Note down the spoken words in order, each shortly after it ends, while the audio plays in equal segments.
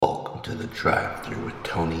to the Drive-Thru with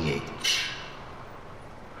Tony H.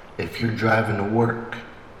 If you're driving to work,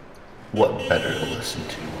 what better to listen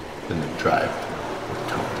to than the Drive-Thru with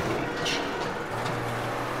Tony H?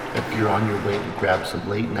 If you're on your way to grab some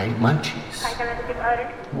late night munchies,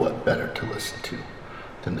 what better to listen to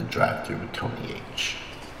than the Drive-Thru with Tony H?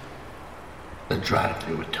 The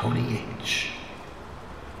Drive-Thru with Tony H.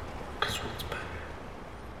 'Cause what's better?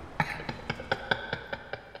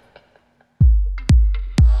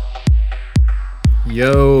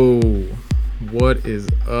 Yo, what is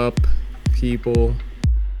up, people?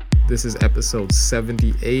 This is episode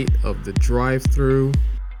 78 of the Drive-Thru,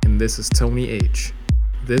 and this is Tony H.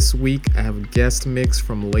 This week I have a guest mix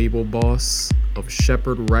from label boss of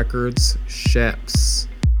Shepherd Records, Sheps.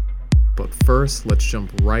 But first, let's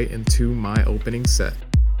jump right into my opening set.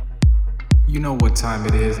 You know what time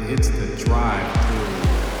it is, it's the Drive-Thru.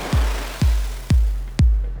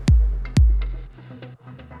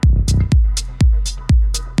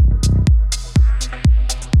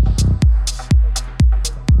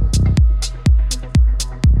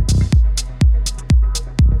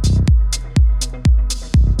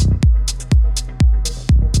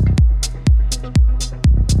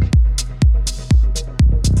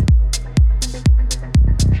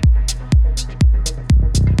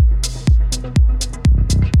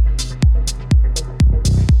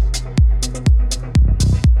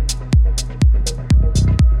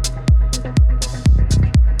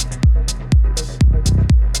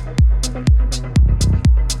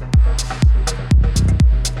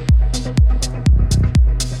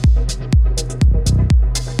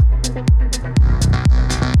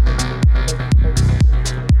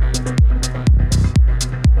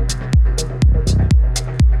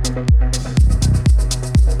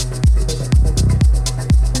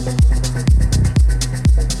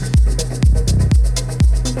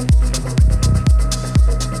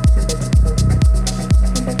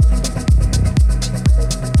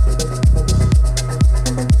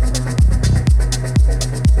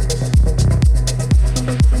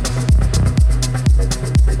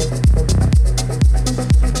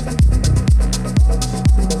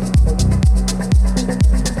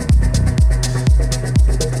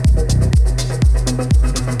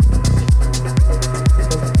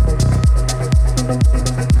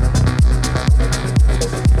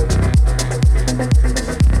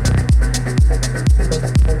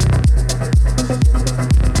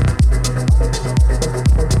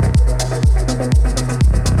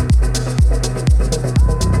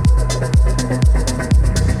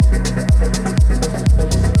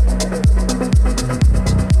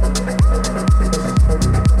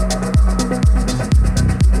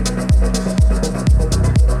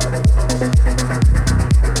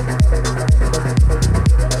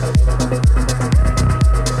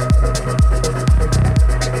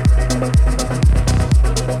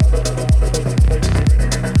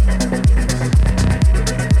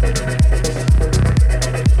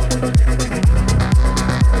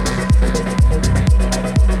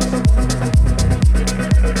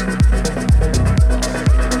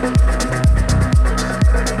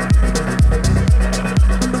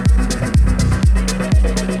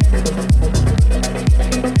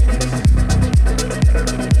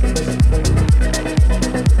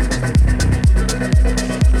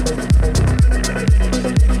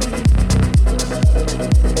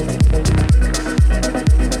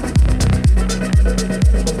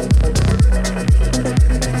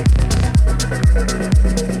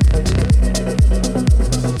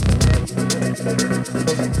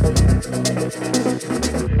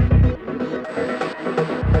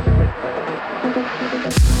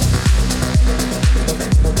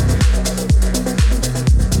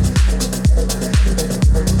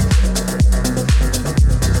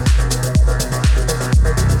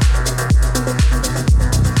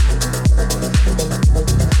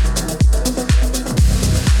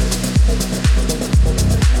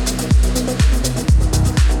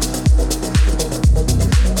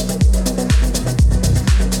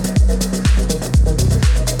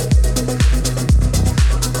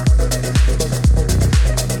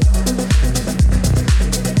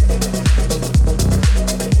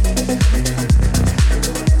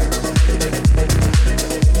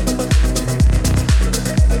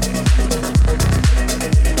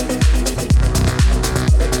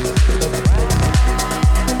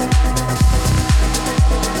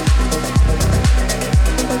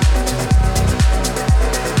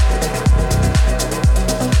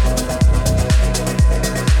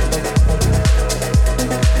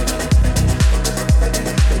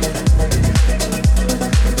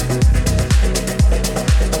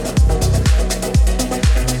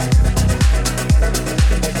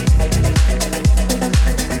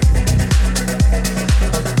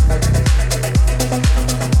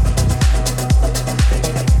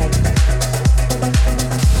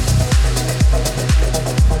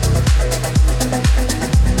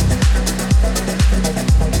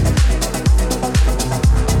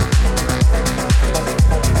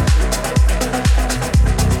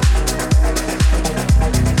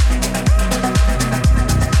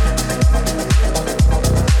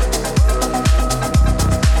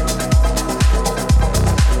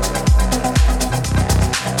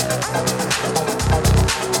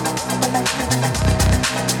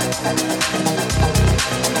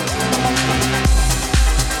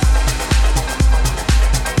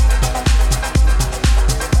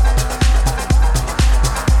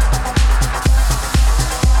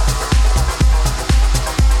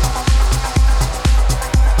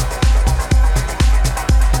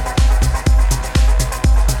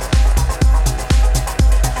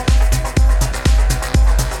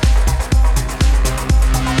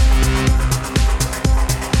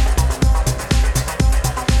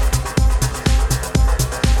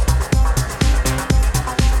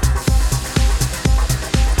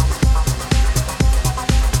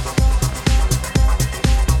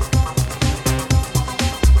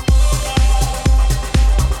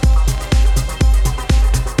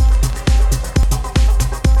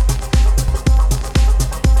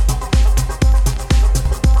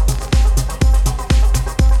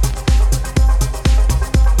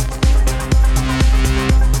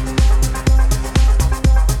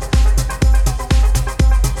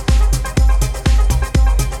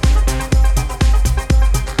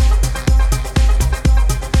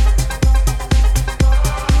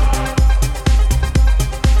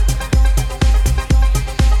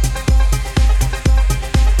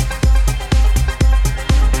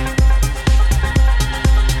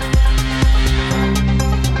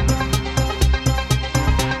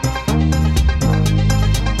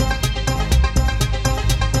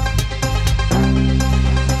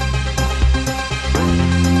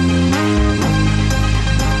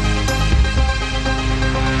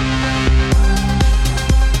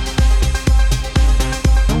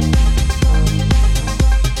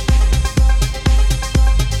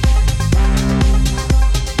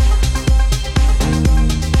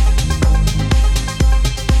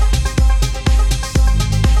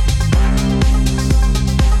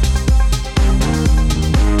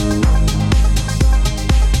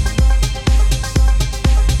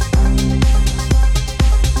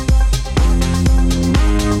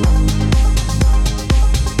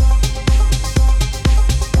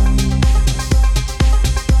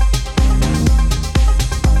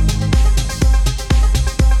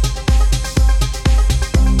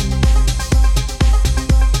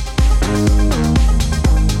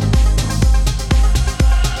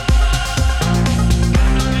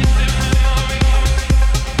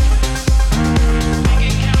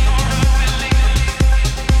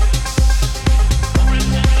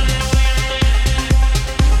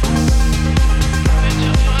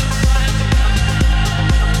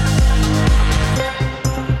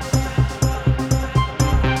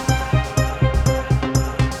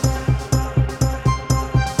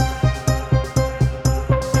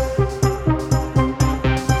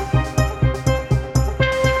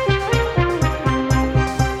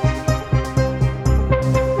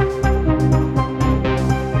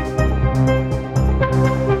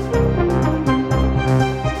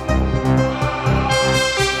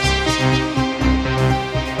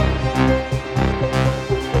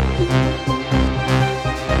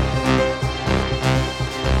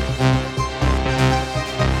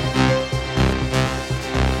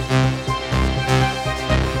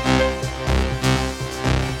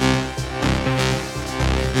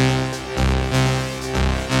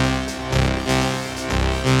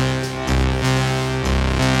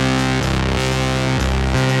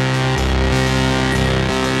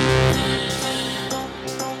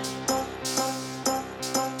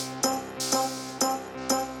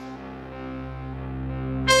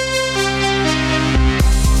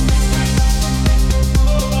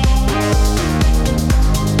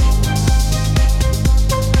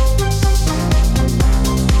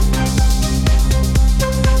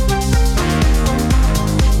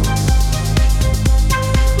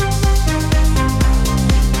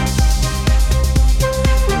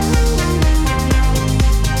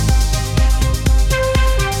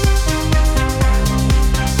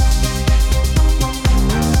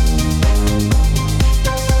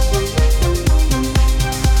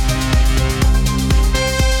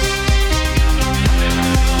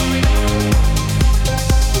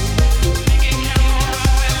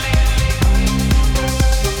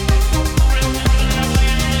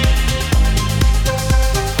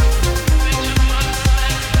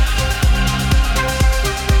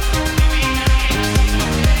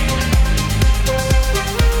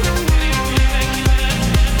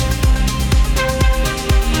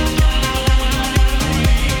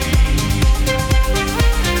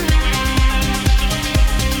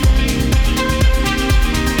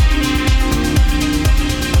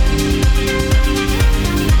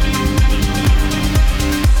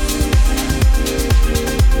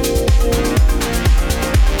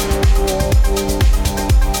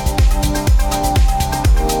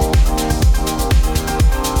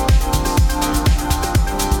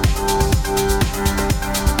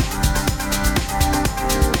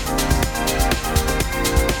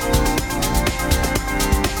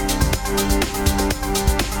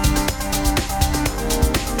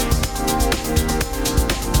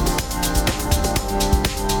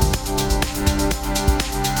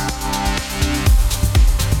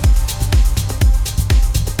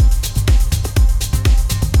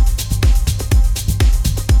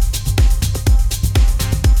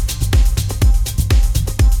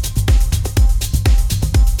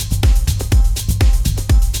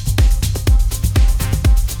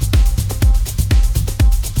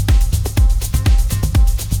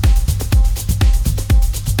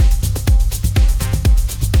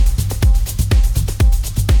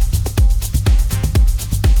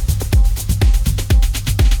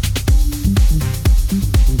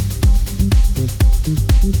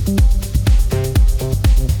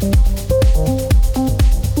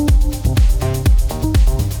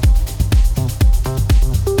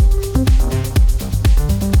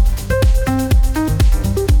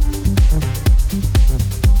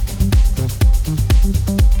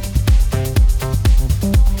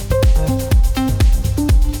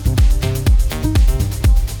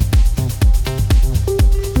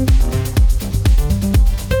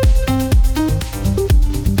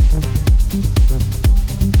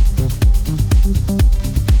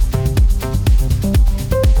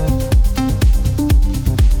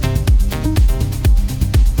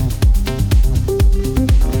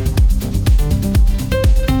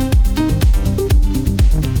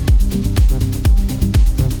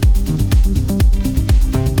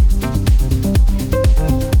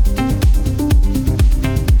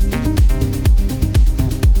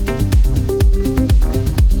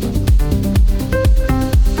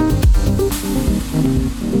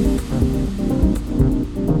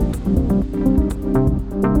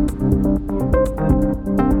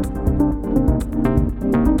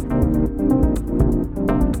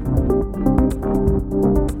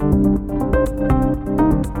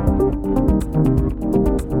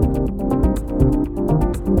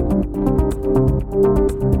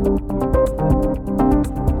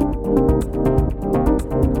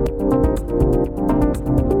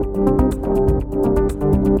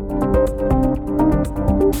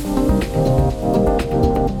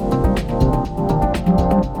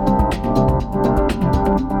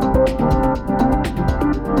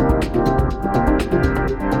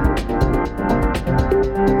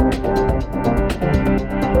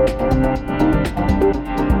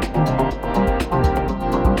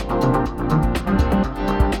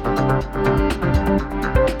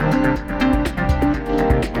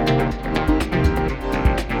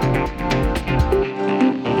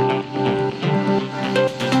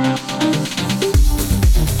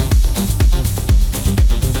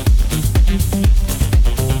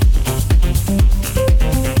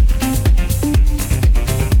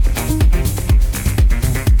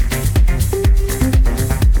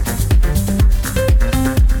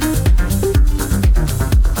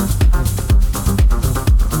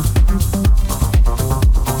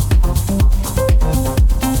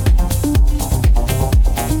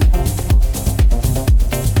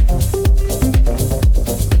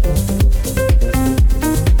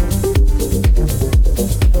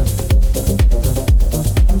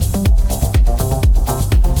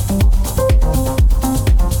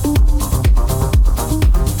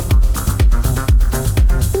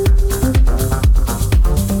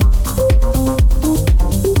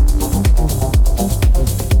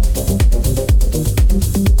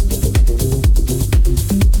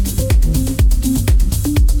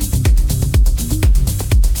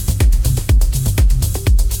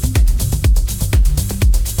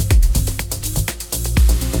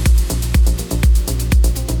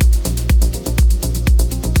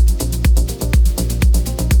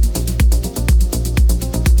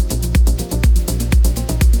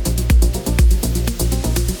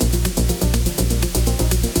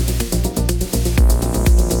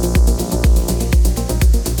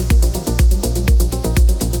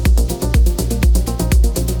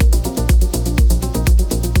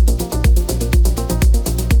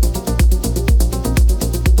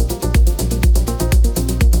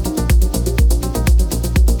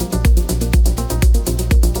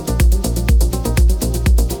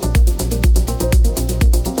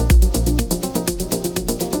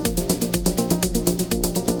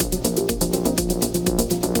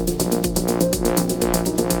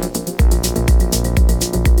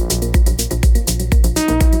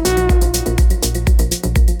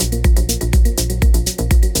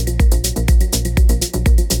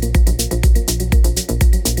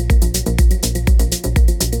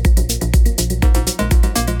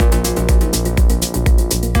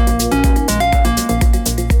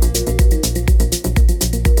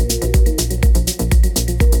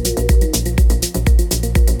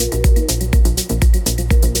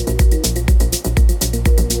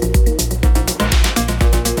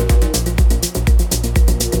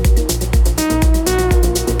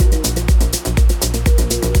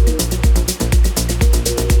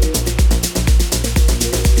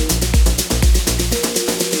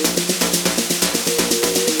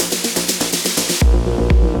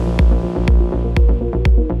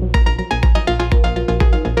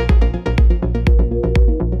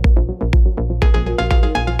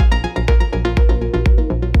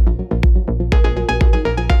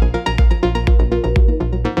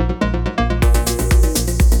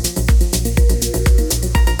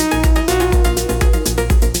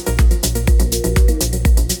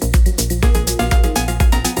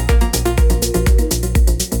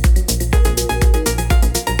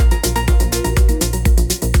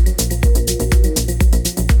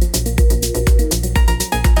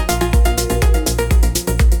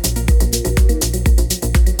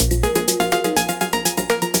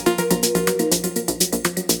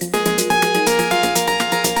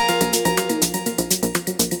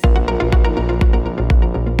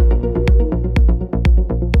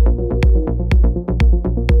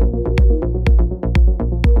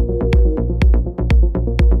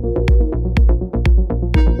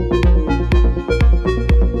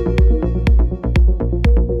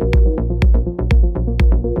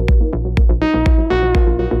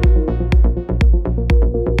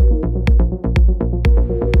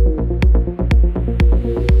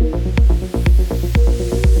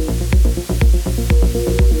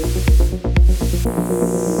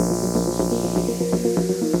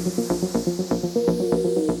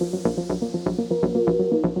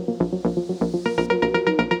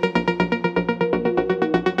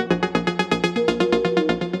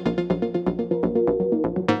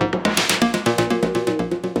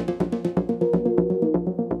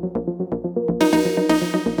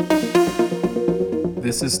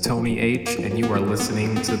 This is Tony H, and you are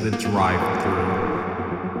listening to The Drive-Thru.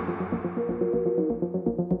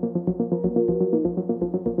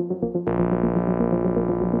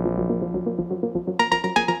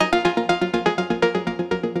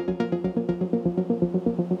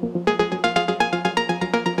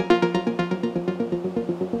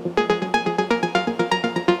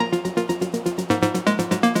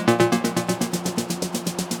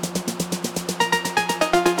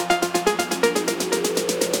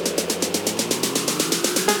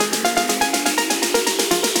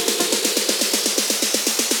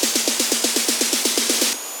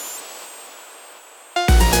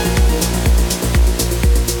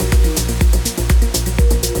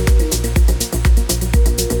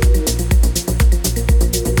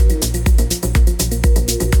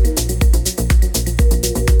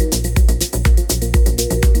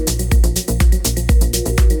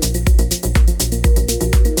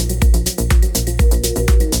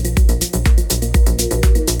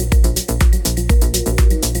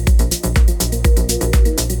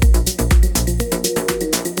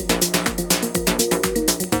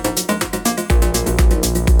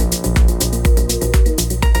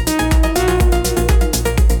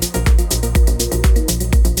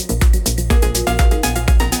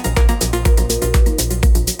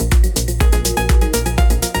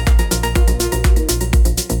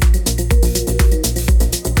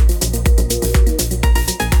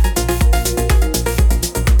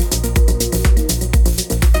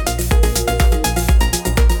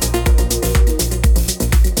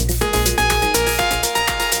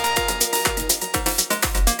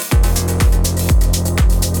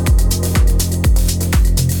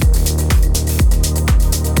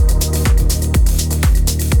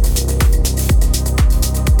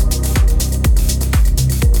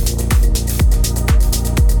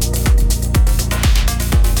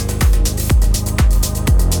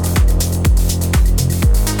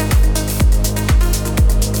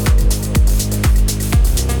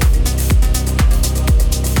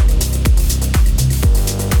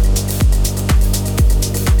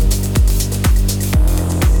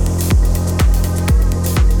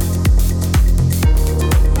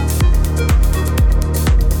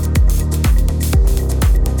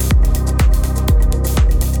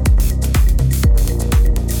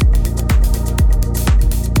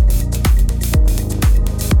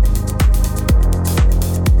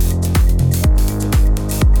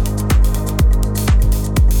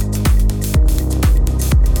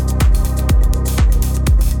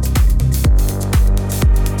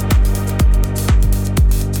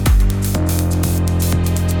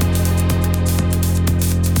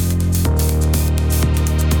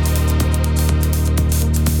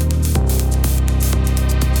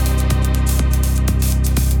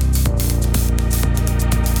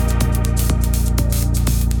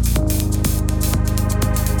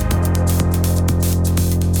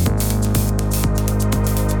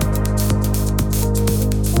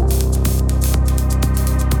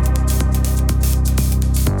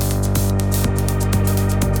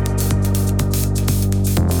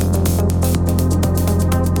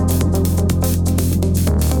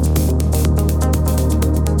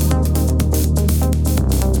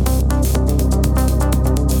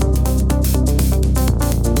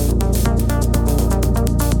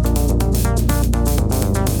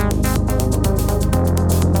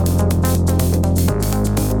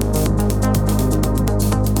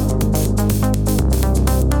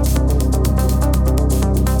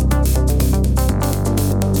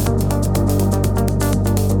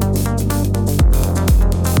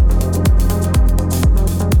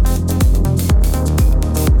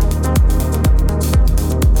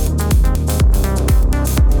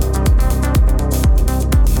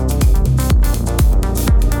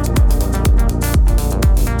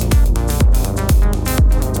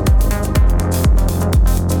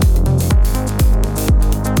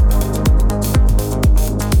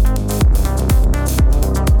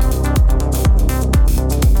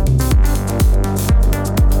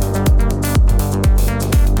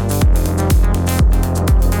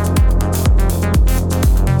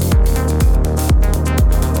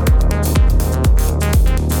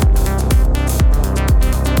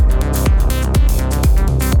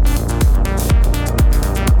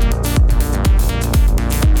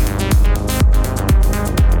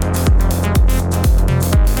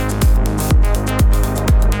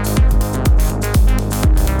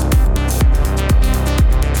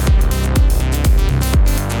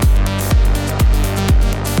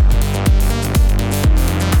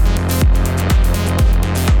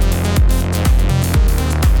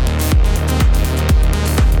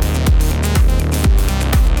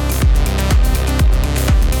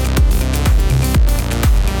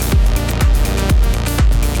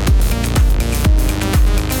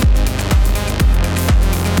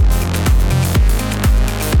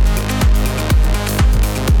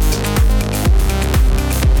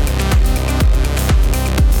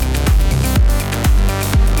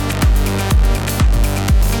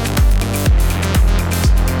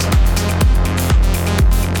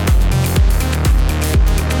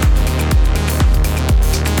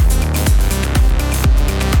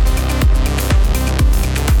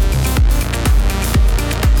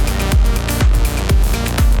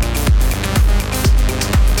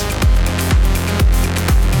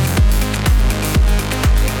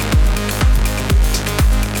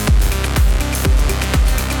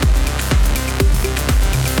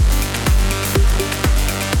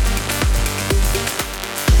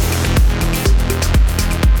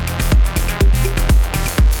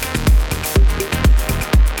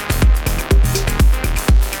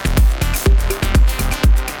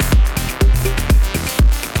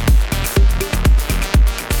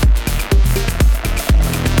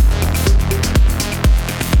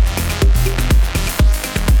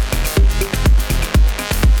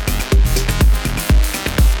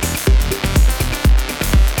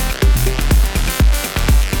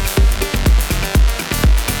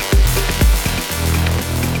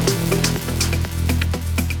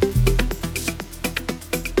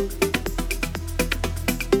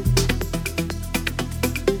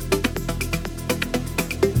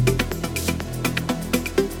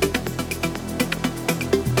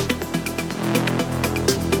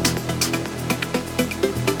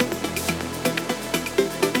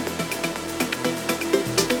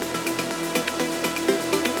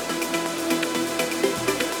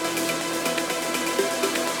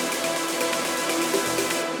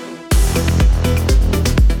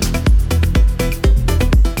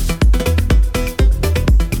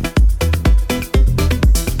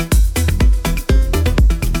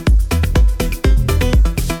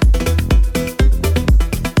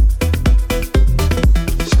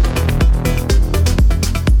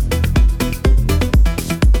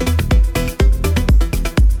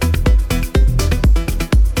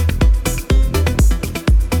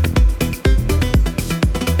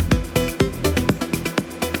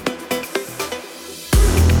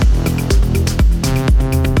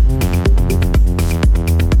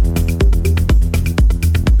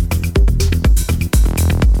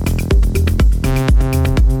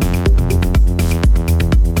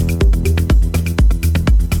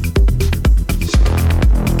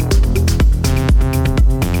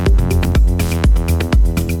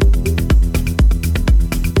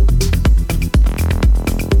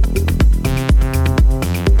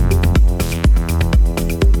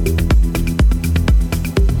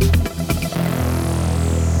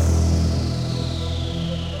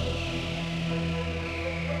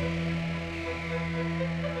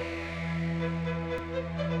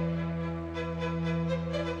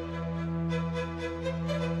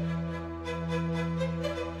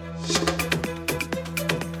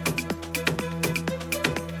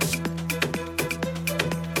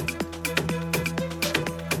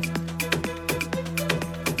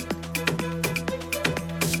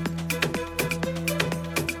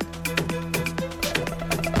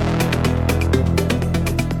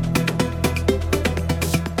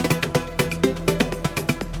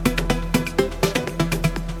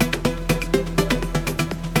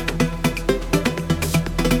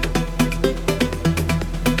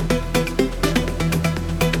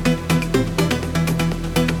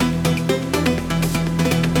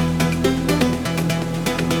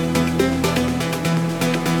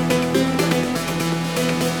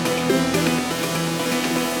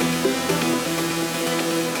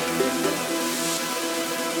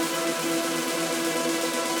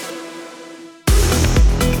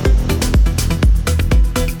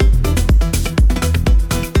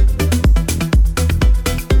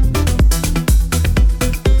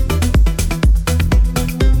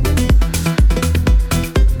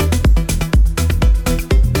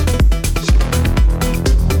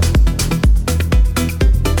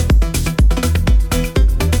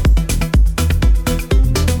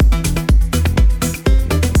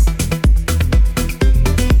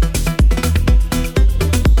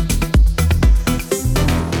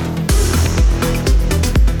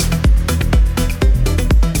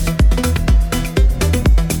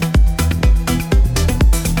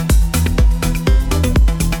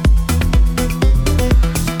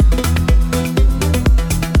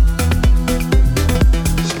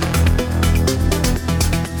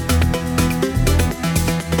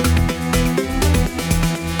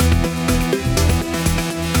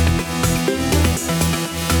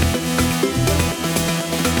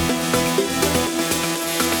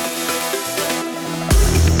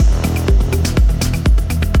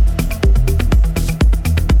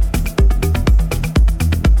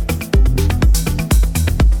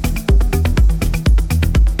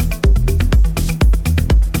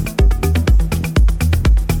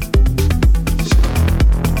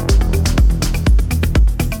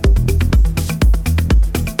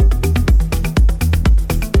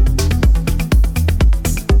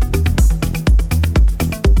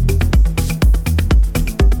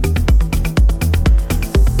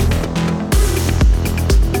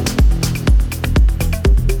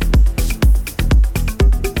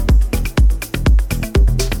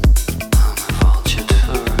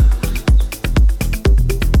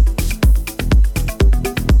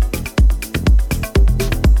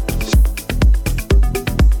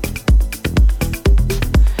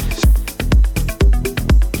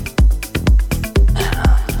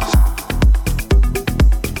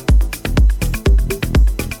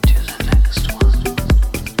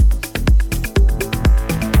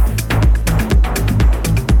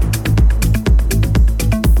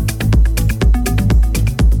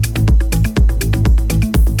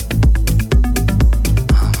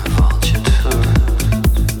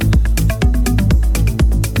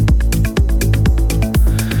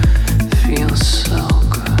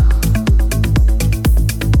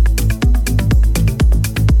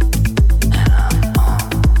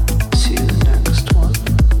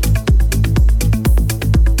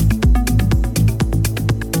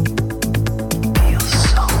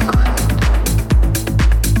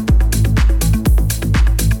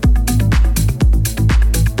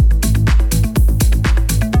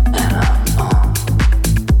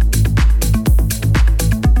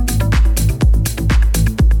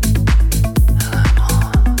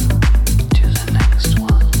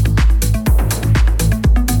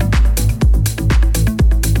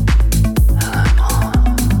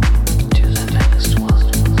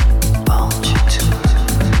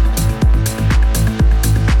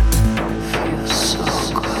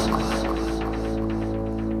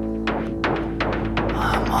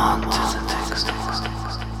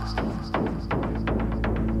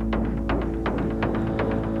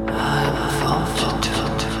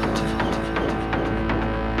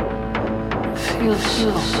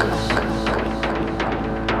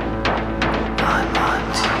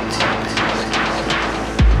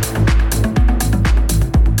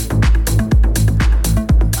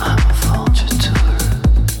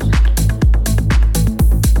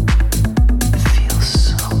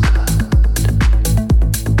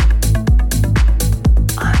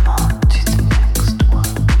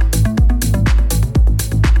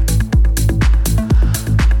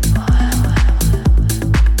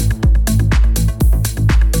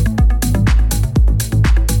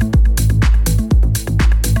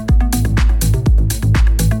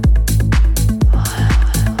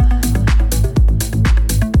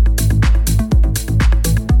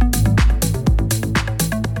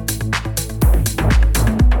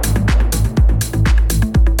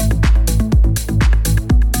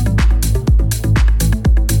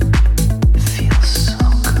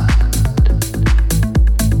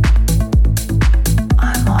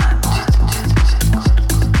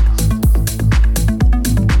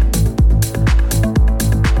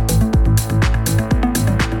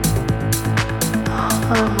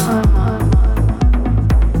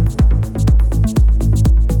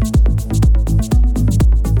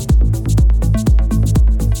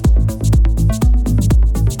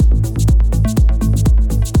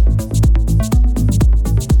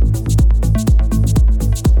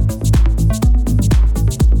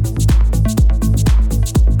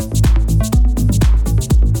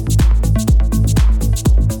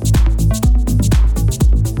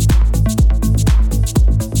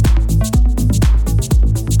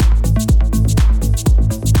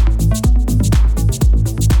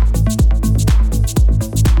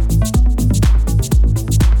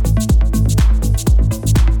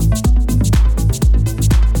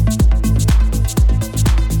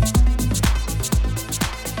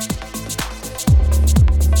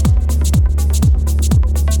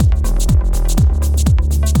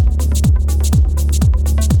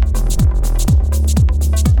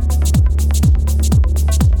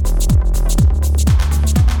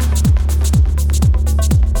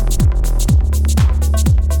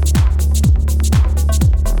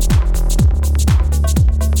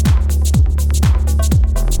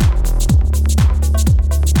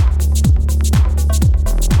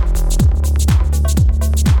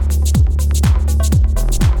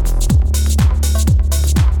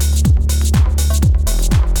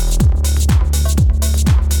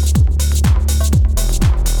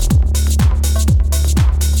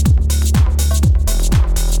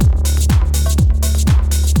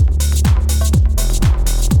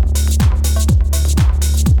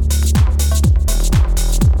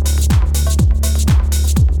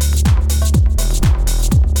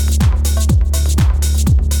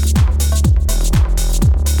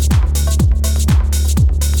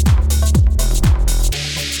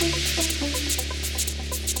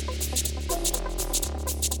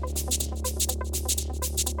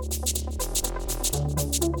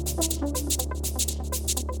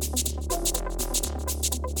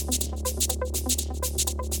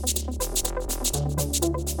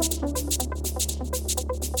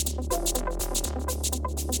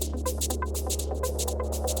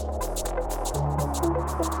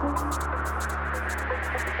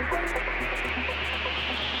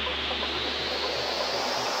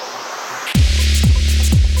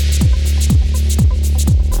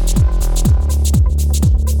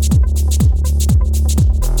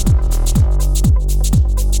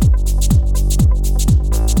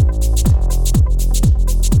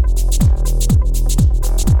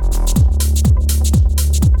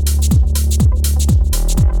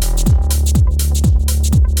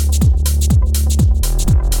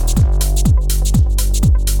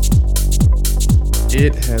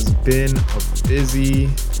 It has been a busy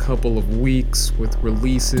couple of weeks with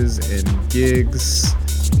releases and gigs.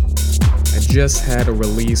 I just had a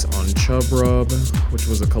release on Chub Rub, which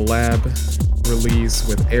was a collab release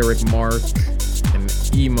with Eric Mark, and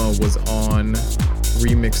Ema was on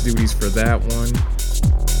remix duties for that one.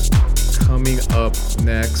 Coming up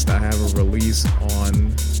next, I have a release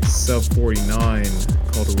on Sub 49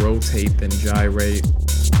 called Rotate Then Gyrate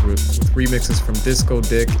with remixes from Disco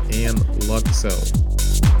Dick and Luxo.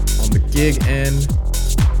 On the gig end,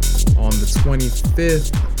 on the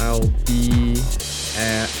 25th, I'll be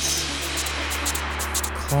at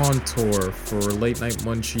Contour for Late Night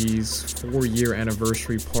Munchies 4-year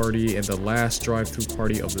anniversary party and the last drive-thru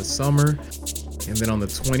party of the summer. And then on the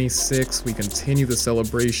 26th, we continue the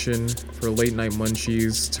celebration for Late Night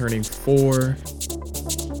Munchies turning 4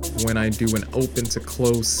 when I do an open to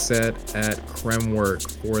close set at Kremwork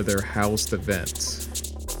for their house event.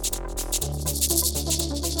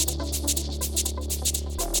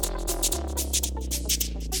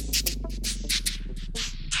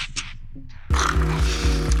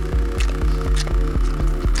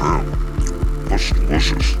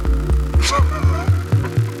 delicious.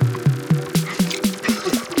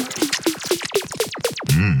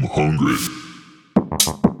 Hungry.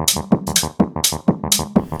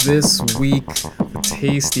 This week, the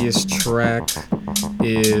tastiest track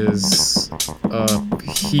is a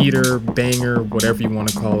heater, banger, whatever you want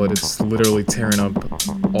to call it. It's literally tearing up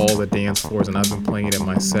all the dance floors, and I've been playing it in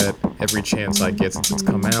my set every chance I get since it's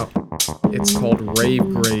come out. It's called Rave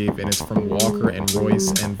Grave, and it's from Walker and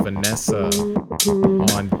Royce and Vanessa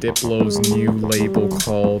on Diplo's new label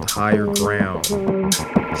called Higher Ground.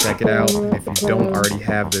 Check it out, and if you don't already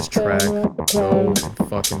have this track, go and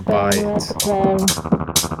fucking buy it.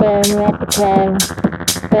 Burn me up the club,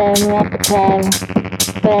 burn me up the club,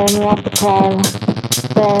 burn me up the club,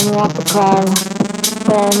 burn me up the club,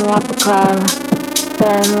 burn me up the club,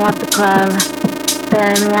 burn me up the club,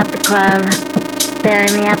 burn me up the club, bury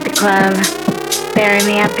me at the club, bury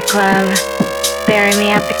me at the club, bury me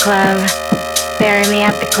at the club, bury me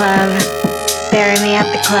at the club, bury me at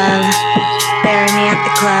the club, bury me at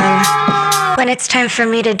the club. When it's time for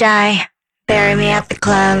me to die, bury me at the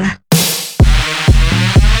club.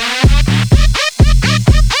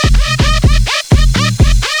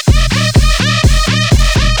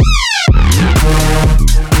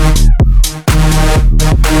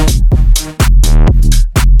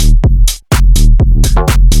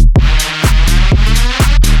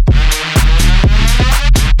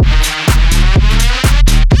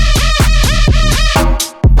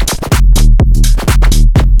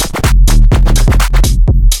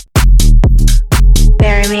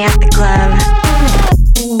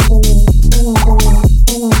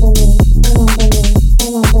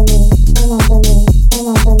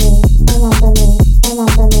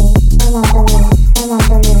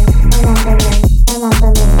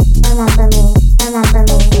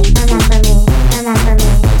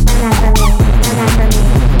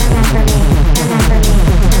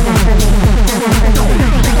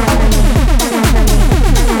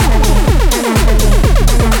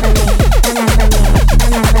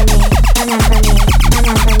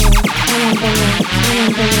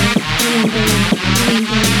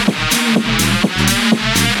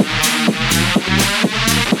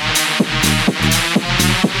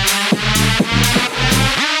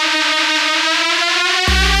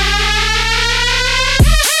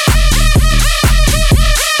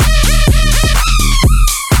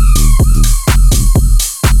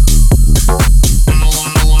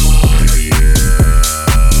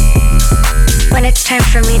 Time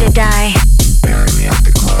for me to die. Bury me at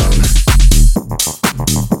the club.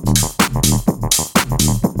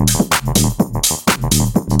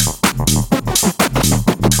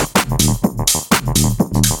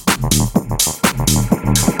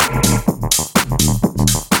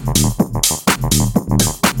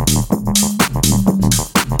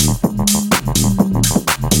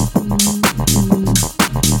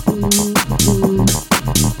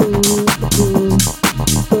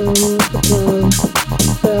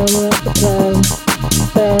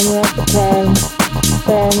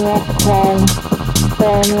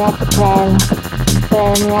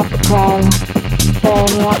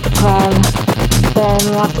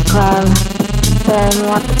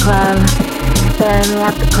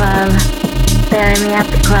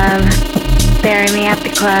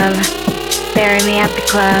 Bury me at the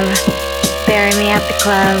club, bury me at the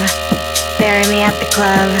club, bury me at the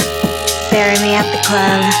club, bury me at the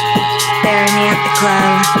club, bury me at the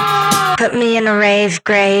club. Put me in a rave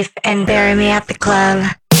grave and bury me at the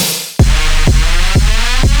club.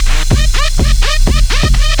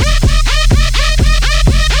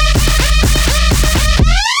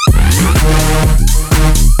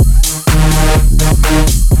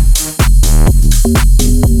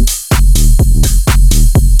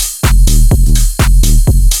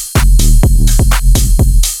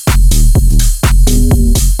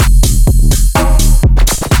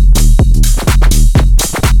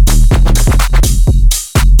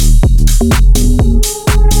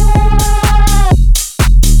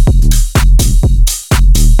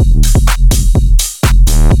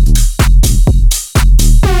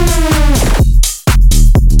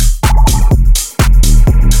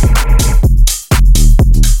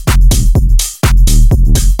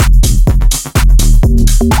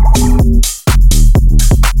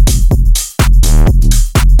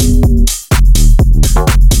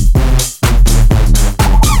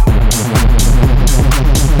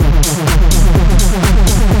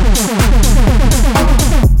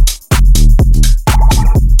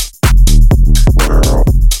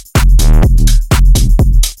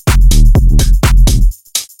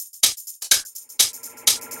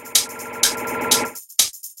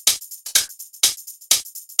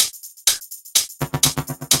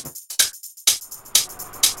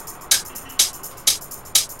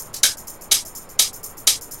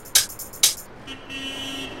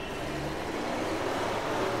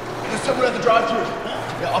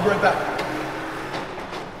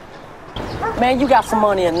 Man, you got some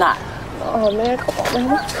money or not? Oh, man, come on,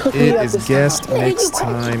 man. It is guest mix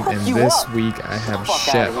time, and this week I have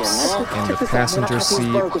Sheps in the passenger seat,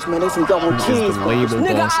 who is the label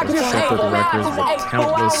boss of Shepherd Records with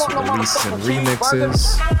countless releases and remixes.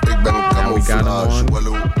 Now we got him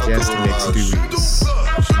on guest mix duties.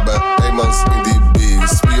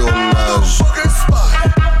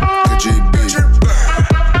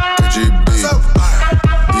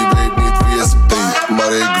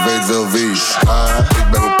 Maar ik weet wel wie.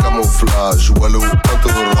 Ik ben camouflage, wallo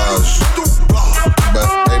entourage. Ik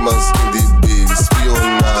ben eenmans in die beat,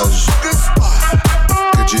 spionage.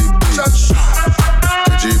 KGB,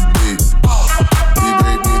 KGB. Je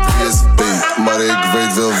weet niet wie is beat, maar ik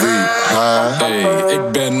weet wel wie. Hey,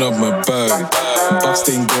 ik ben op mijn buik,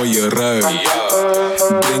 baksteen door je ruit.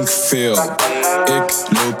 Drink veel, ik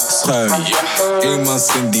loop schuin.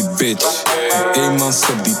 Eenmans in die bitch, eenmans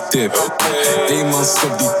op die tip. Eenmans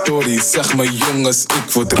op die tory, zeg maar jongens,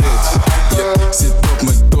 ik word rich. Yeah, zit op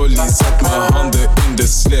mijn dolly, zet mijn handen in de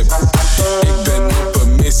slip. Ik ben op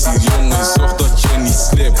een missie, jongens, zorg dat je niet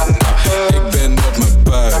slipt. Ik ben op mijn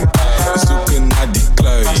buik, zoeken naar die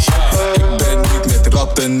kluis. Ik ben niet met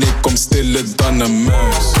ratten, ik kom stiller dan een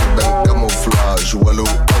muis. Ik ben camouflage, wallo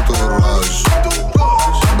entourage.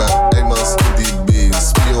 Ik ben eenmans in die beat,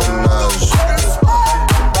 spionage.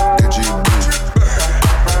 KGB,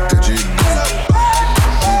 KGB.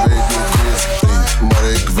 Je weet niet wie is wie, maar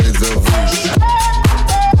ik weet wel wie.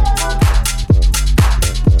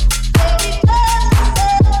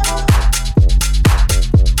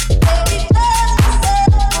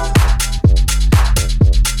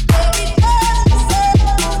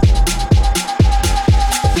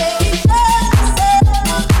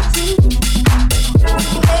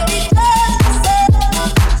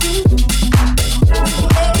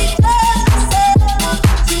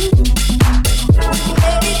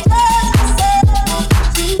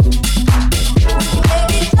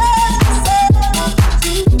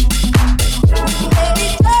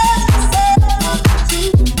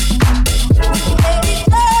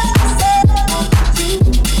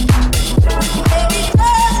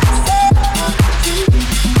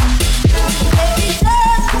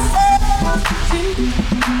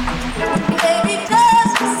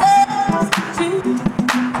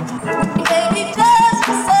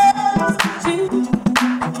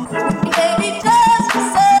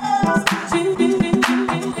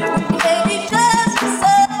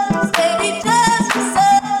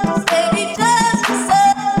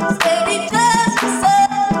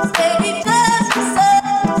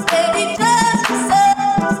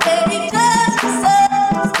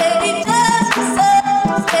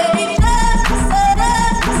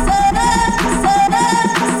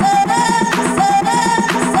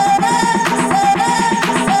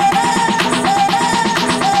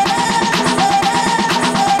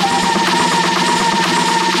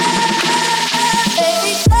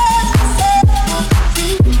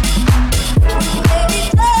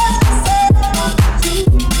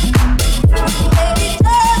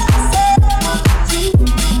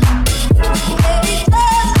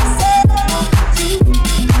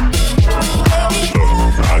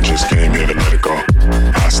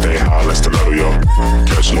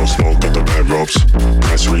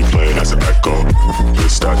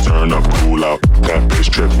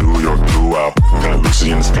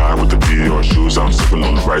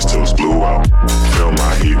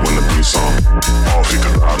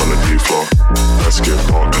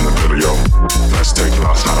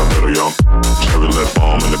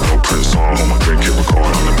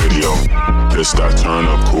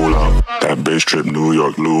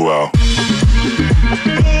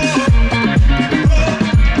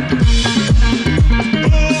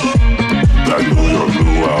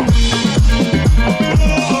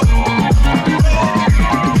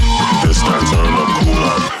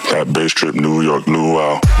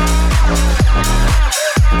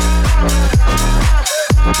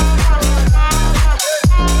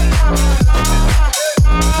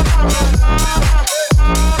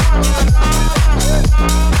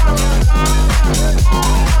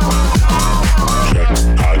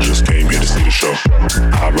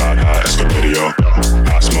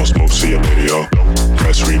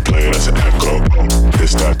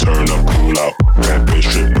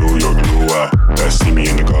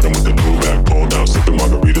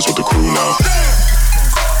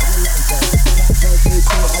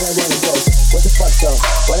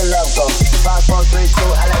 Where the love go? 5, 4, 3, 2,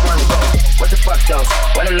 I let one go. What the fuck though?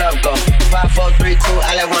 Where the love go? 5, 4, 3, 2,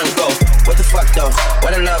 I let one go. What the fuck though?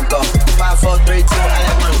 Where the love go? 5, 4, 3, 2, I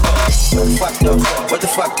let one go. What the fuck though? What the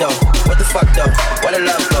fuck though? What the fuck though? Where the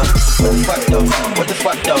love go? What the fuck though? What the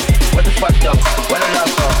fuck though? What the fuck though? Where the love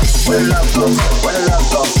go? Where the love go? Where the love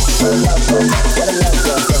go? Where the love go? Where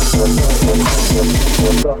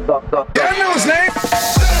the love go? I know his name.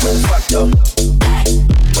 What the fuck though?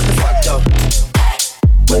 What the fuck though?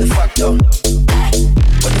 Where the fuck though?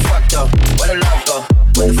 What the fuck though? Where the love go?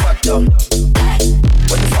 Where the fuck though?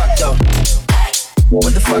 What the fuck though?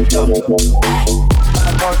 What the fuck though?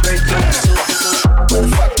 5, 4, 3, 2, 2. What the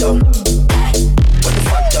fuck though? What the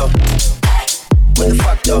fuck though? What the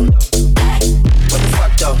fuck though? What the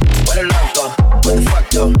fuck though? Where the love go? What the fuck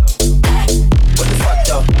though? What the fuck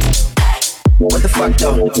though? What the fuck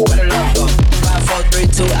though? Where the love go? 5, 4, 3,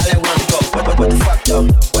 2, I let one go. What the fuck though?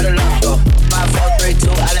 Where the love go? 5, 4, 3, 2,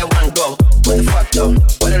 I let one go. What the fuck though?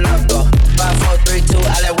 Where the love go? 5, 4, 3, 2,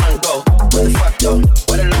 I let one go. What the fuck though?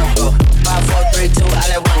 Where the love go? 5, 4, 3, 2, I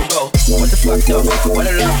let one go. What the fuck though? Where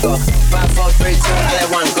the love go? 5, 4, 3, 2, I let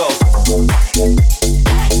one go.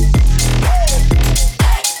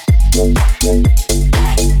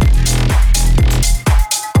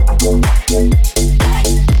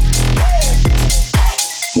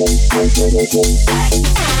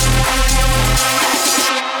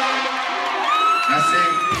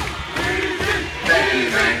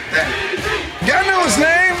 Y'all know his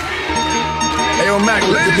name? Hey, yo, Mac,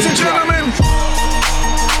 ladies and gentlemen,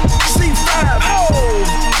 C5. Oh!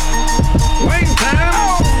 Waiting time.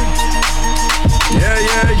 Oh!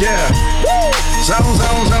 Yeah. Zone.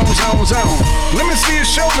 Let me see your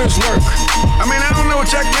shoulders work. I mean, I don't know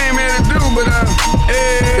what y'all came here to do, but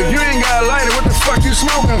if you ain't got a lighter, what the fuck you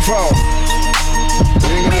smoking for?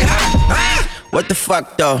 What the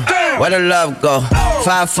fuck though? Where the love go?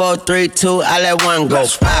 5, 4, 3, 2, I let one go.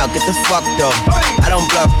 Wow, get the fuck though. I don't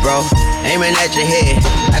bluff, bro. Aiming at your head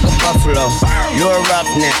like a buffalo. You're a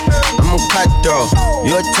roughneck, I'm a cutthroat.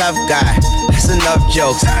 You're a tough guy. That's enough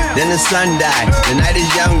jokes. Then the sun died. The night is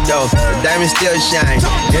young though. The diamond still shines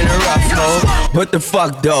in a rough hole. What the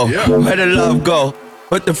fuck though? Where the love go?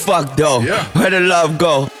 What the fuck though? Where the love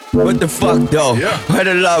go? What the fuck though? Where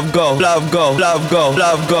the love go? Love go, love go,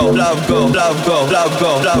 love go, love go, love go, love go, love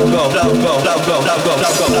go, love go, love go, love go, love go,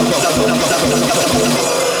 love go.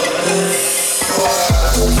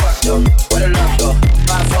 What the fuck though? Where the love go?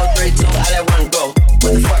 5, 4, 3, 2, I let one go.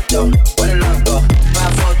 What the fuck though? Where the love go?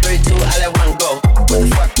 5, 4, 3, 2, I let one go. What the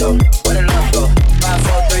fuck though? Where the love go? 5,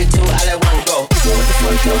 4, 3, 2, I let one go. What the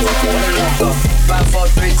fuck though? Where the love go? 5, 4,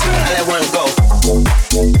 3, 2, I let one go. What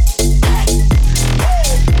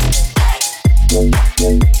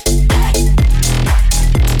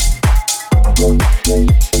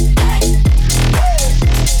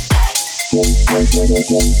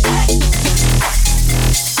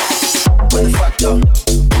the fuck though?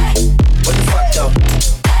 What the fuck though?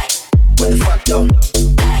 What the fuck though?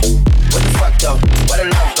 What the fuck though? Where the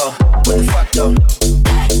love go? What the fuck though?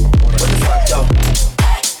 What the fuck though?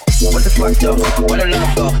 What the fuck though? Where the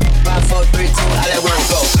love go? 5, 4, 3, 2, I let one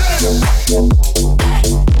go.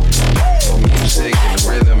 Music and the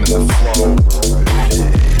rhythm and the flow,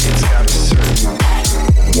 it's got a certain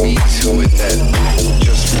beat to it that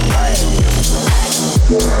just reminds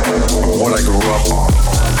me of what I grew up on.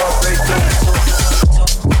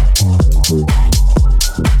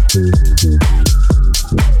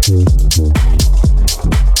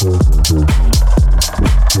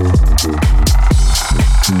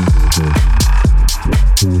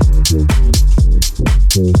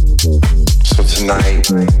 So tonight,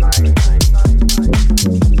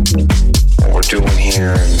 what we're doing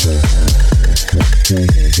here,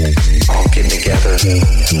 all getting together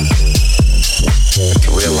to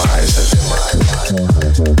realize that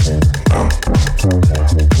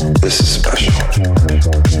this is special.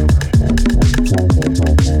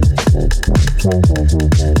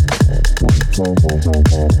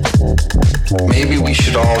 Maybe we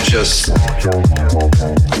should all just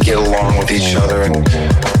get along with each other and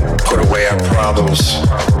put away our problems.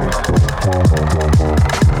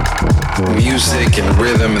 Music and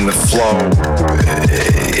rhythm and the flow,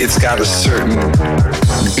 it's got a certain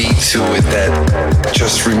beat to it that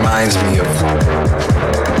just reminds me of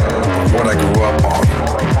what I grew up on.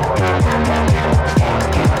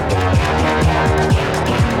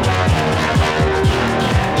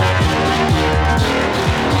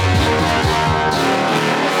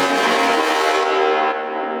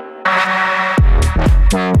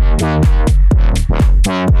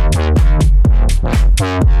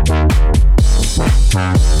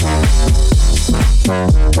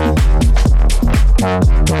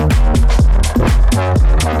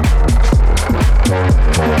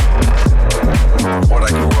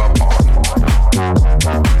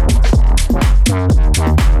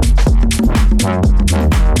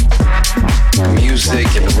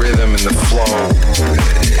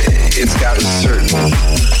 a certain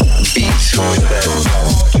beat to it that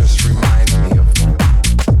just reminds me of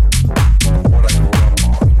what I grew up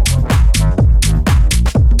on.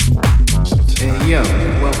 Hey yo,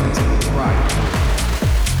 welcome to the Drive.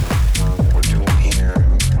 We're doing here,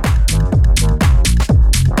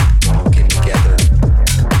 all get together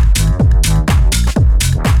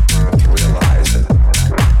to realize that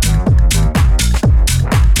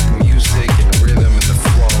music and rhythm and the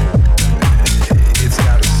flow, it's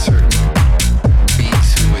got a certain beat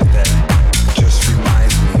to it that just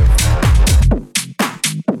reminds me of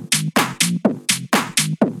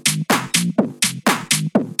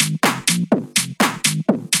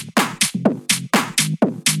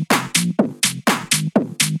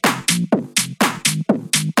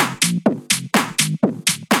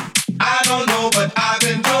I don't know, but I've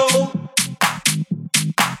been told.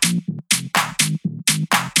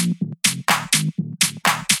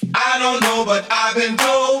 I don't know, but I've been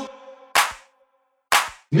told.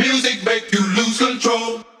 Music make you lose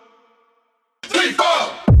control. 3, 4.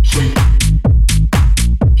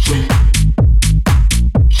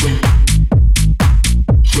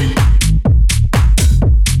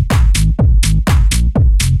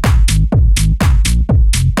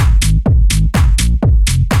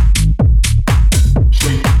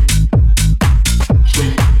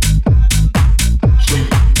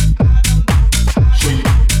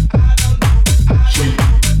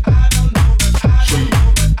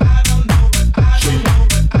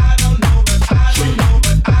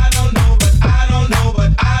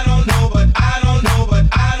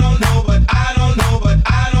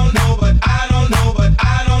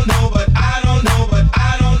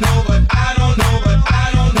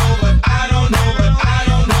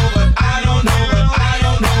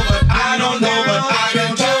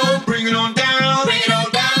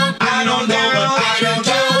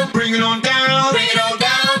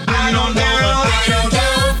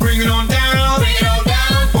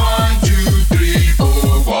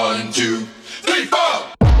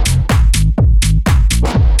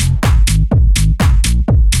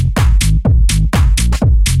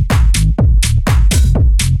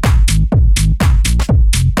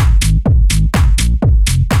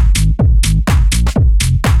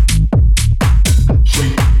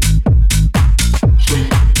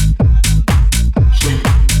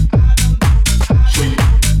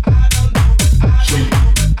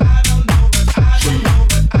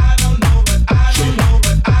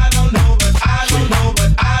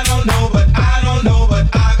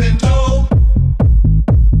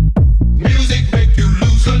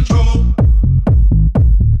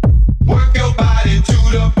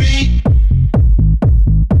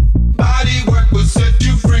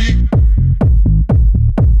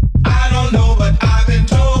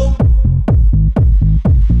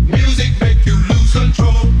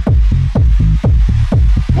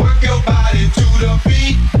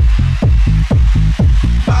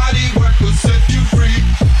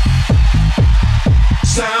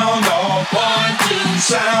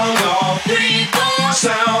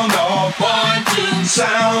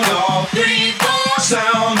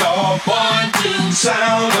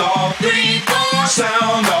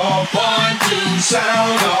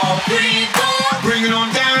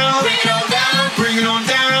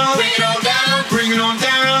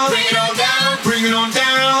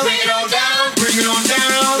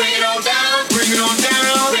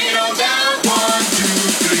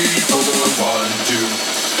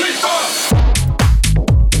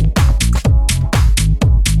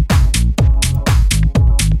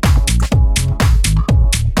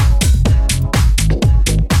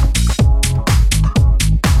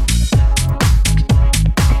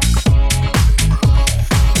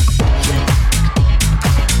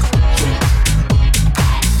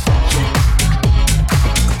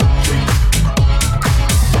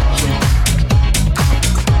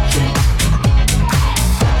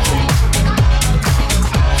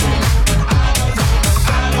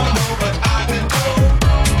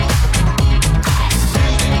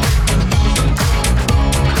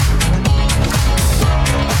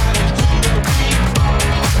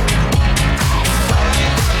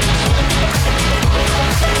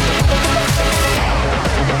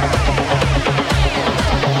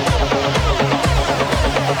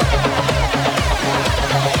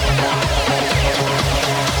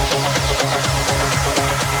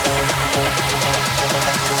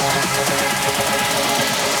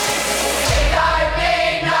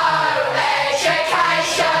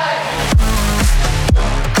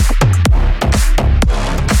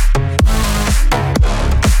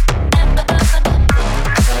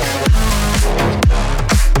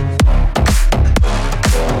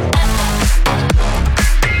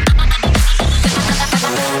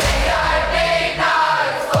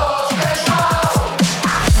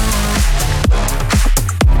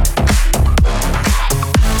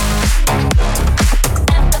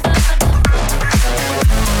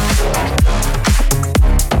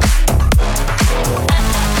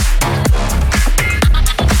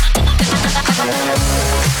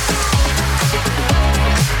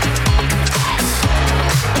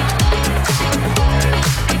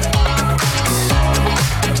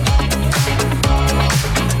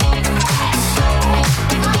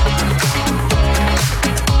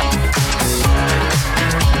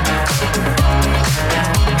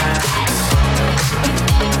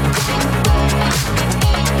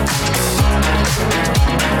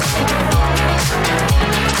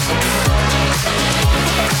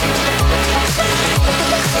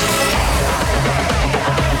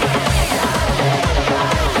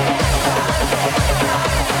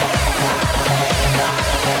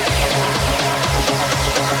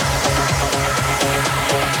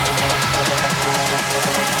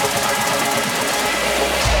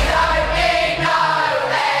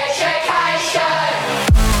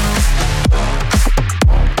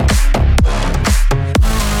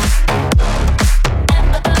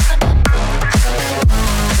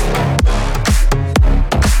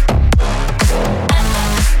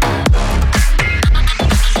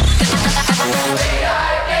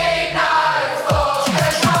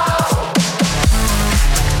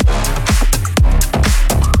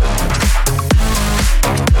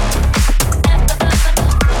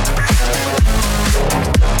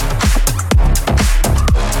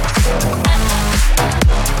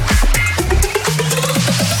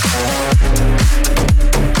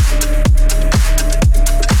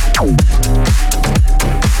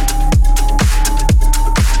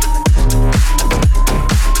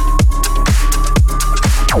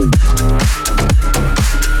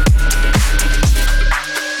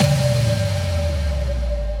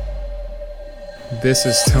 This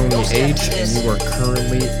is Tony H, and you are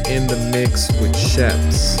currently in the mix with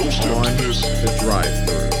Sheps on the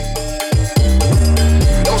Drive-Thru.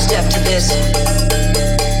 Don't step to this.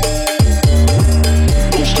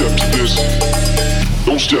 Don't step to this.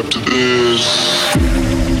 Don't step to this.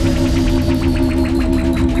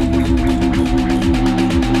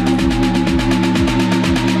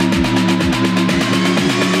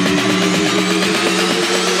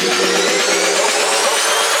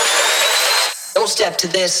 Don't step to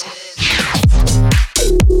this.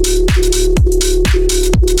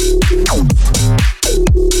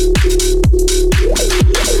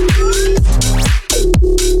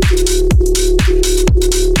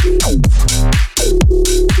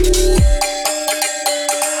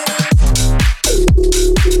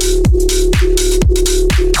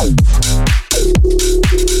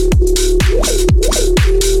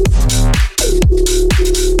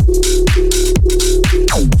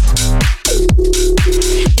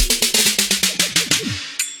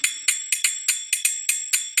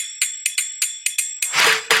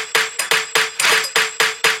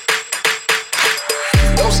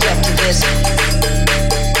 Don't step to this. Don't step to this.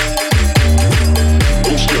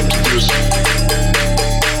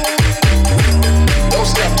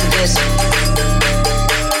 Don't step to this. Don't step to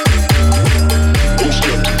this.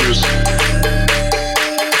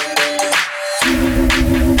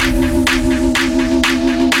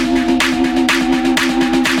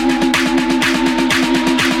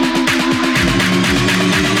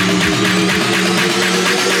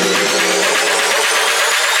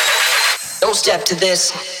 Don't step to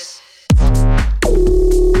this.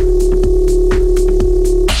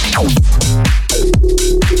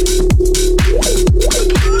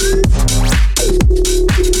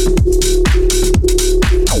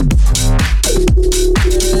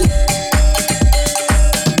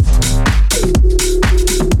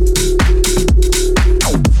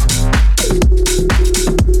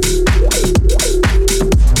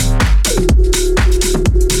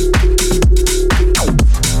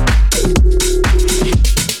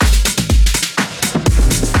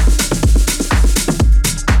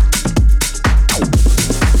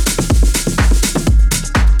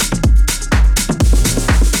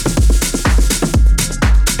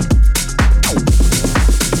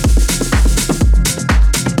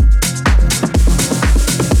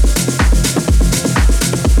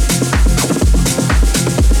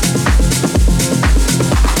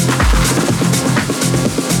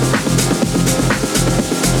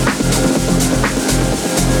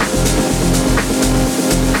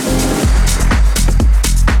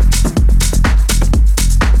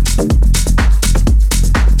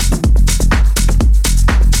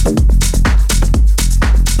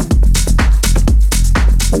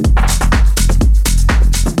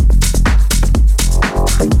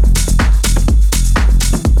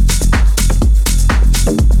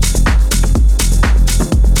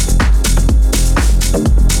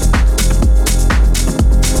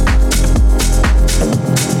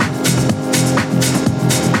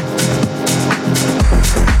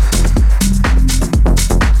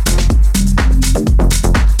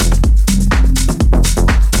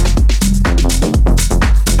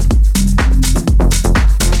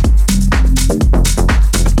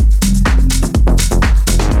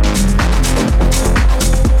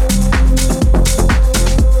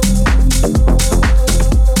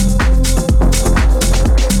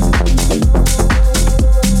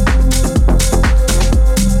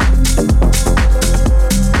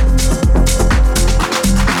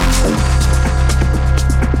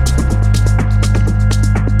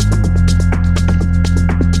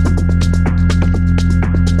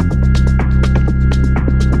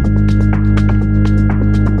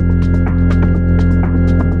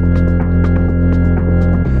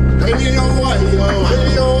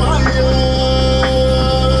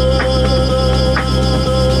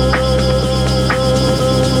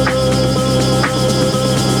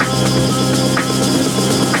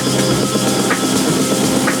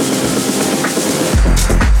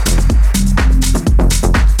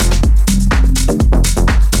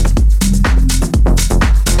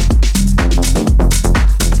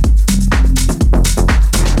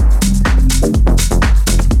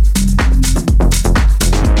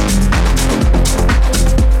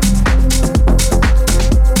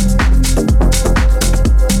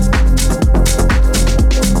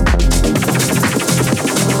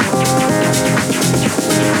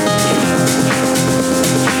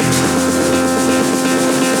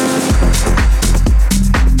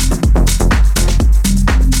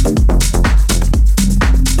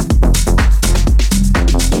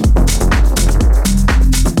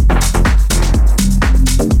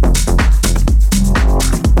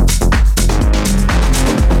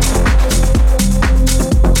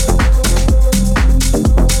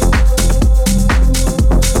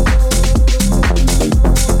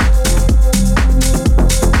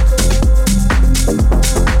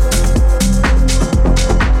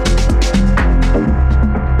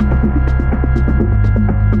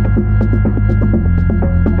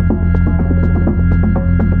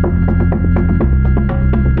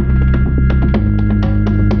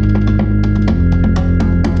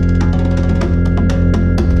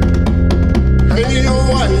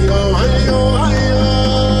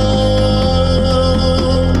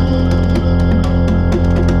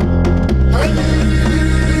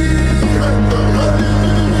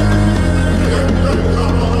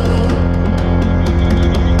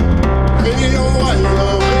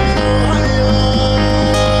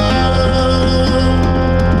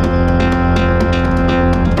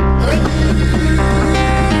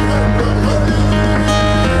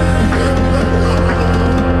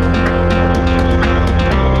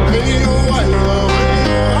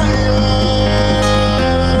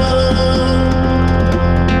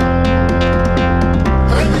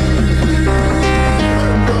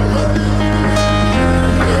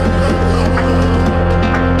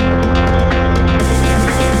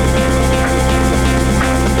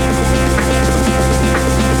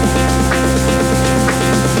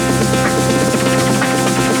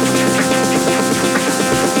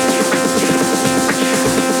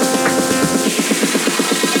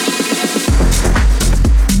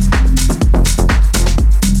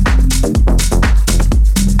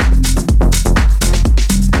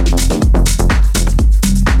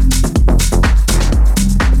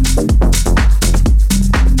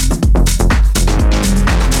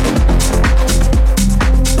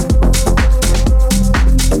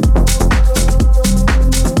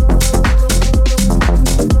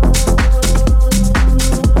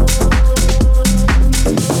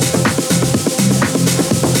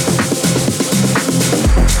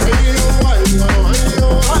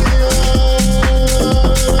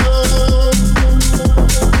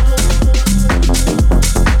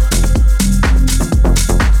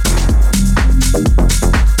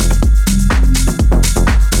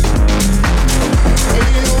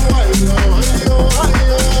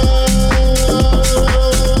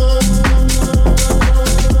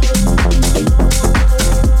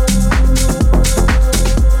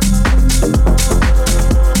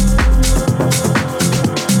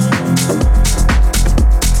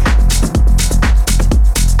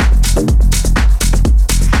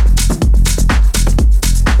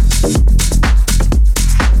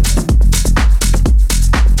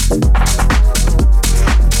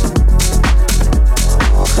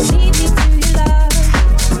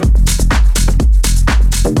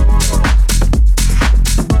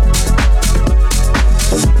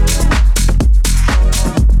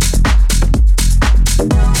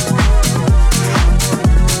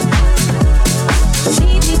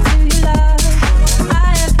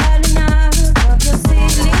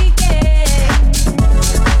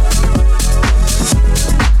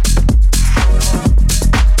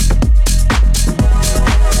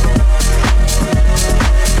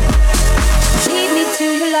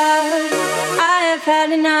 have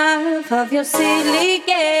had enough of your silly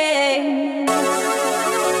games.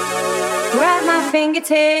 Grab my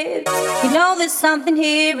fingertips. You know there's something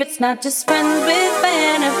here. It's not just friends with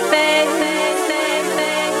benefits.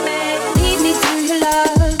 Lead me to your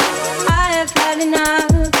love. I have had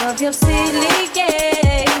enough of your silly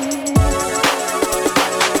games.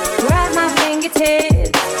 Grab my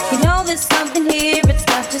fingertips. You know there's something here. It's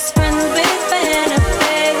not just friends with benefits.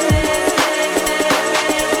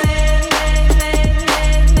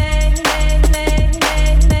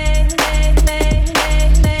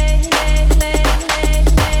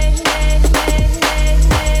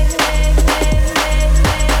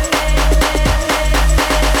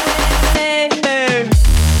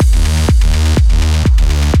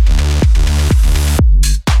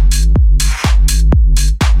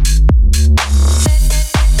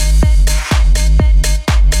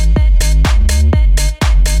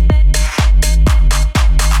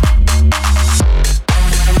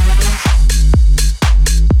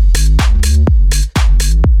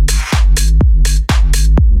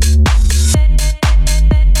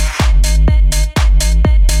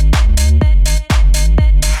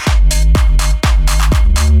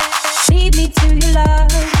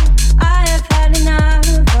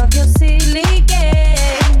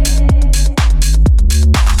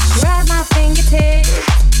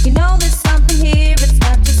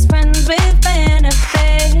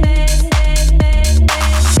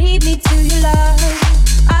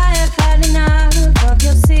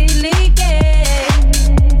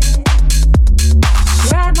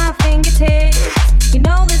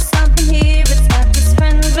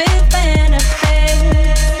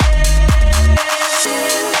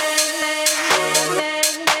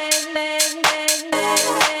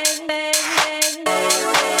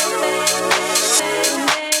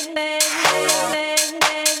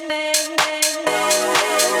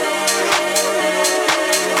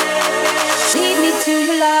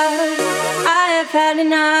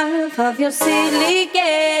 Of your silly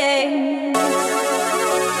games.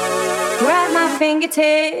 Grab my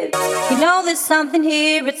fingertips. You know there's something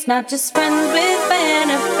here. It's not just friends with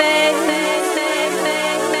benefits.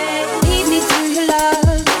 Lead me to your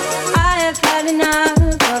love. I have had enough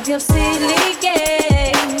of your silly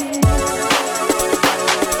games.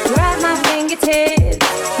 Grab my fingertips.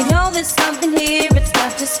 You know there's something here. It's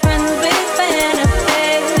not just friends with benefits.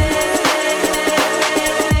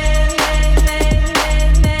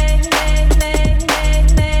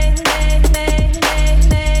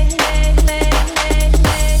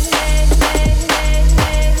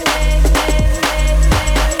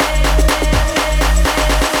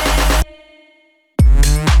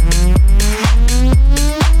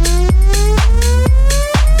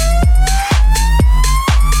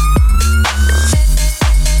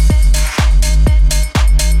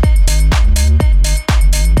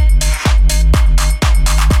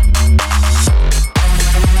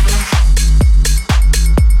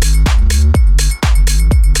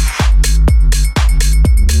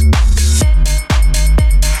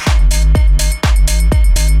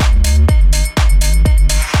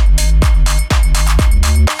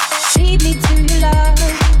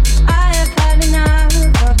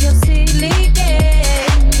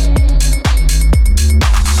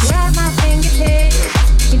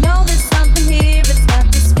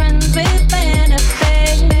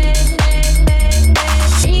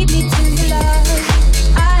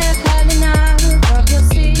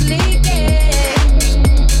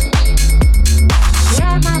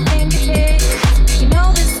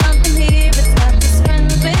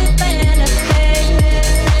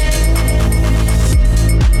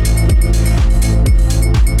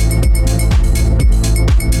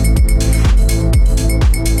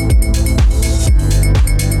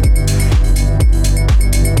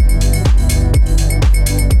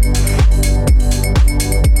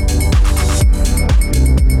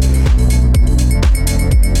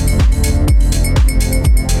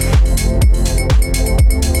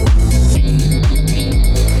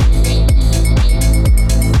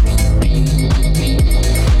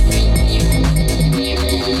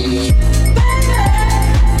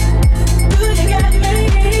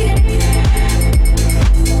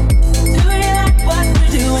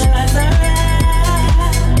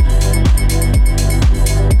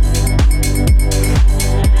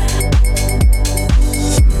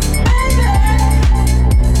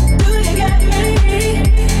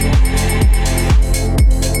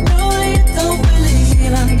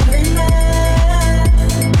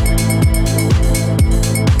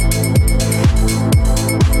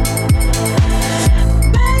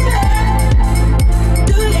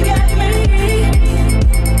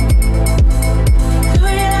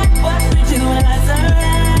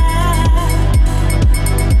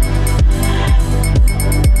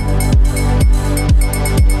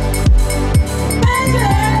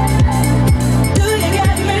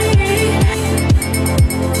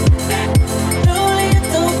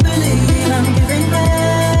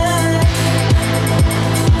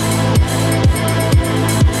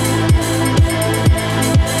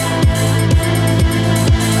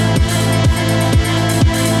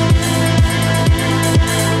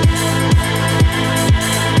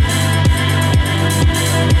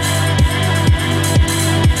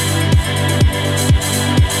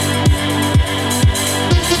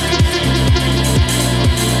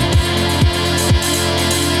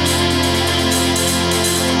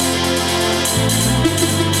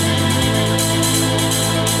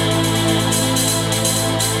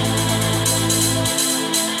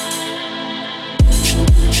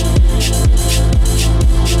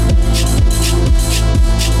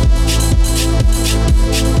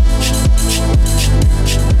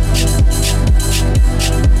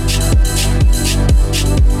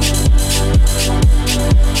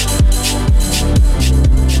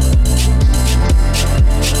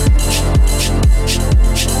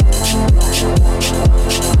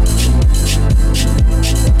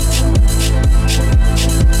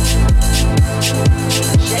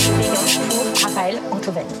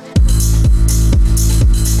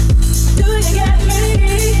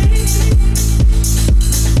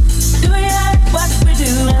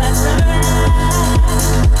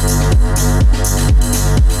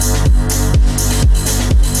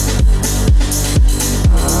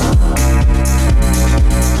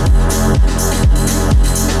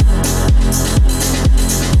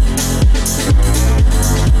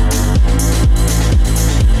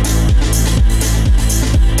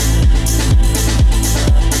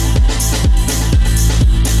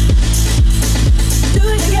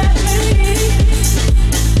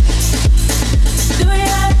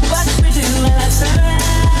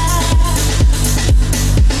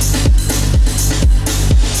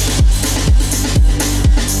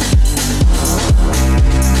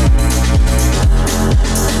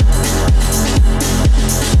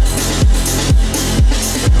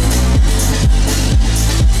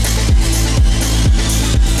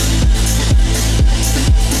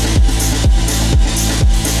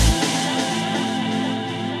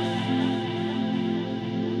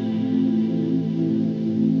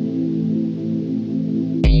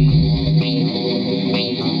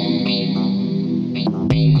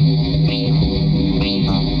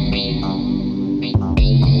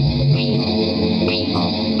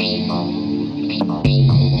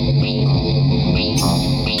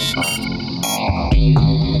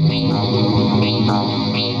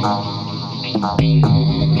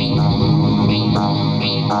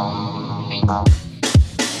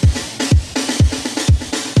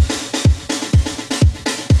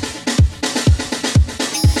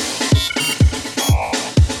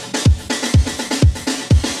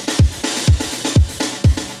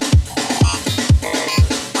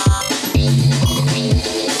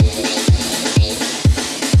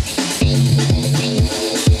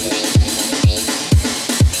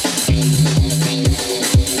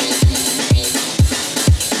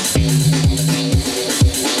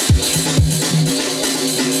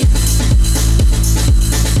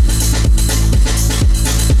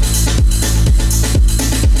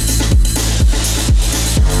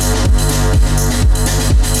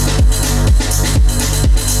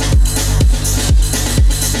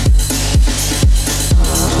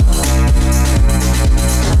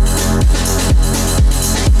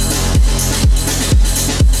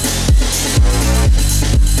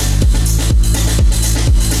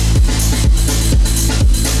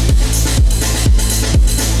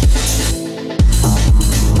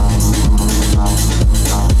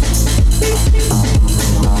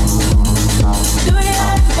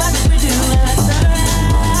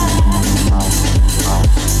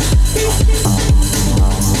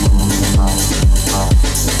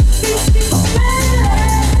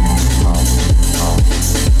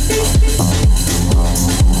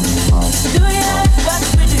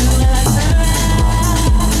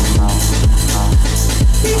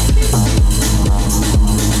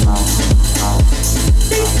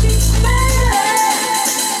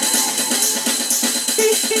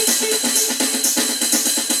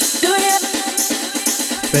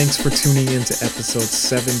 Thanks for tuning in to episode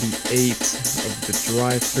 78 of the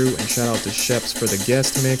Drive-Thru, and shout out to Sheps for the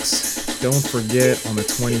guest mix. Don't forget, on the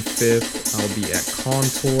 25th, I'll be at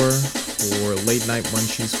Contour for Late Night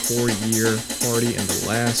Munchies 4-year party and the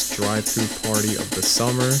last Drive-Thru party of the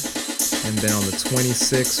summer. And then on the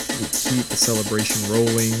 26th, we keep the celebration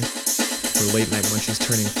rolling for Late Night Munchies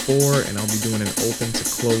turning 4, and I'll be doing an open to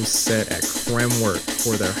close set at Kremwork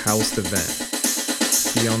for their house event.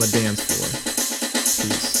 See you on the dance floor.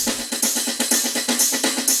 Peace.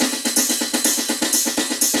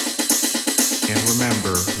 And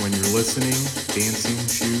remember, when you're listening, dancing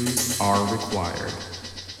shoes are required.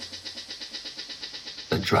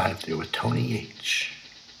 The Drive-Thru with Tony H.